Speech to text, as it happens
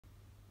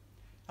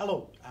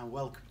Hello and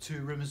welcome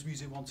to Rimmer's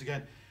Music once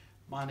again.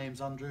 My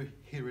name's Andrew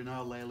here in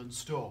our Leyland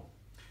store,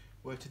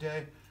 where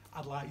today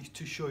I'd like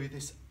to show you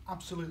this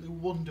absolutely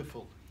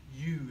wonderful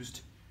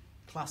used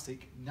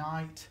classic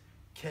Knight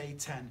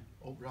K10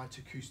 upright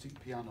acoustic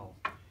piano.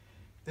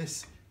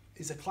 This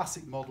is a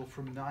classic model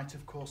from Knight,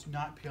 of course.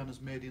 Knight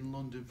pianos made in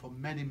London for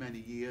many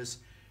years,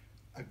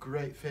 a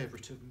great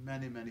favourite of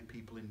many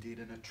people indeed,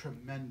 and a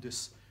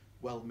tremendous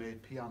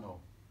well-made piano.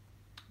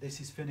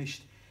 This is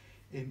finished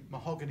in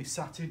mahogany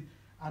satin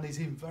and is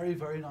in very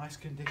nice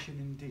condition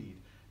indeed.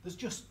 There's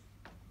just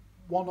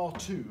one or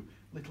two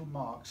little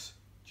marks,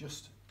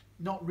 just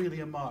not really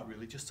a mark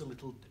really, just a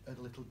little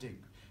ding,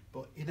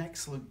 but in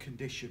excellent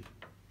condition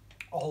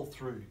all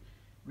through.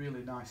 Really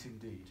nice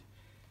indeed.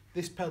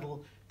 This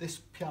piano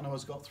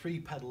has got three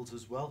pedals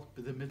as well,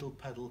 with the middle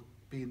pedal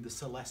being the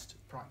Celeste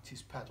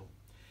practice pedal.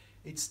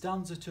 It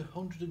stands at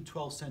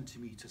 112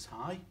 centimeters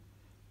high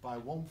by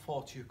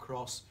 140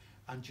 across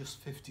and just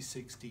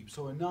 56 deep,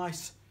 so a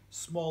nice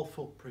small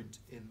footprint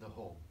in the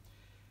home.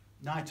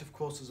 Knight, of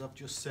course, as I've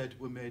just said,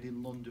 were made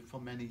in London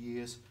for many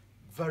years,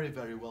 very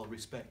well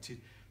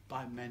respected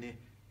by many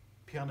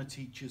piano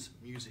teachers,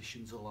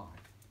 musicians alike.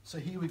 So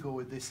here we go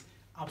with this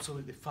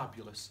absolutely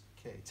fabulous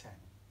K10.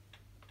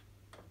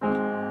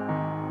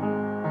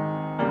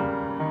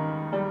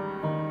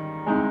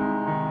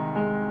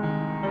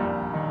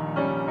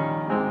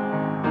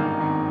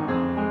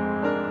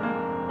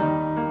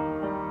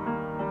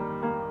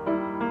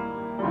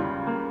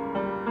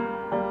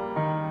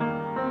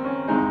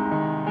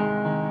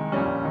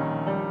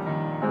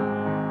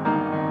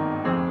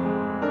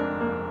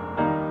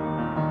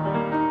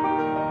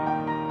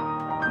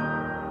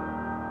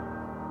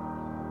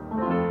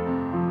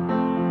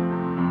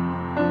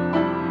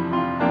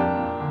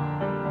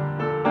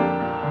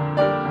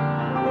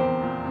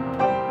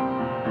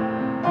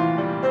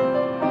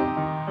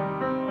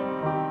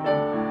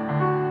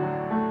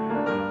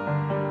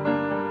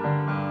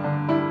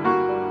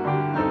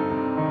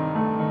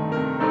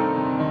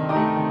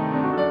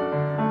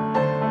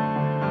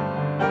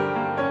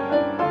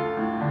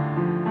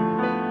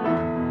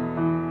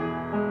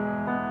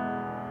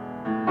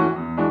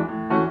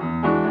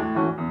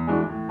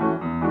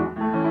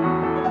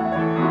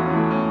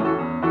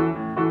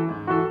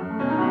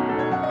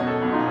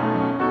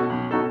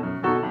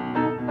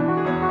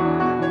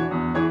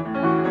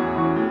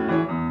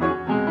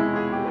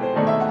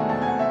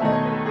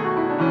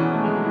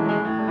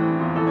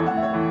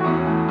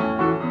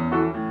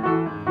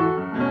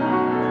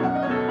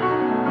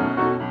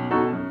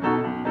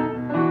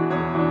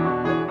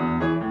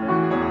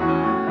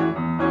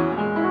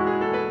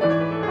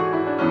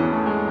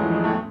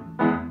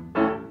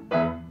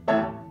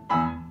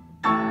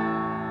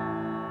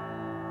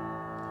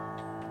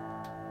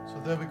 So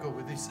there we go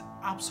with this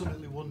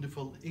absolutely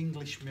wonderful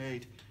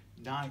English-made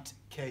Knight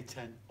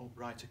K10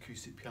 upright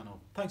acoustic piano.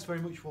 Thanks very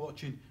much for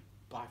watching.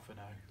 Bye for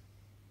now.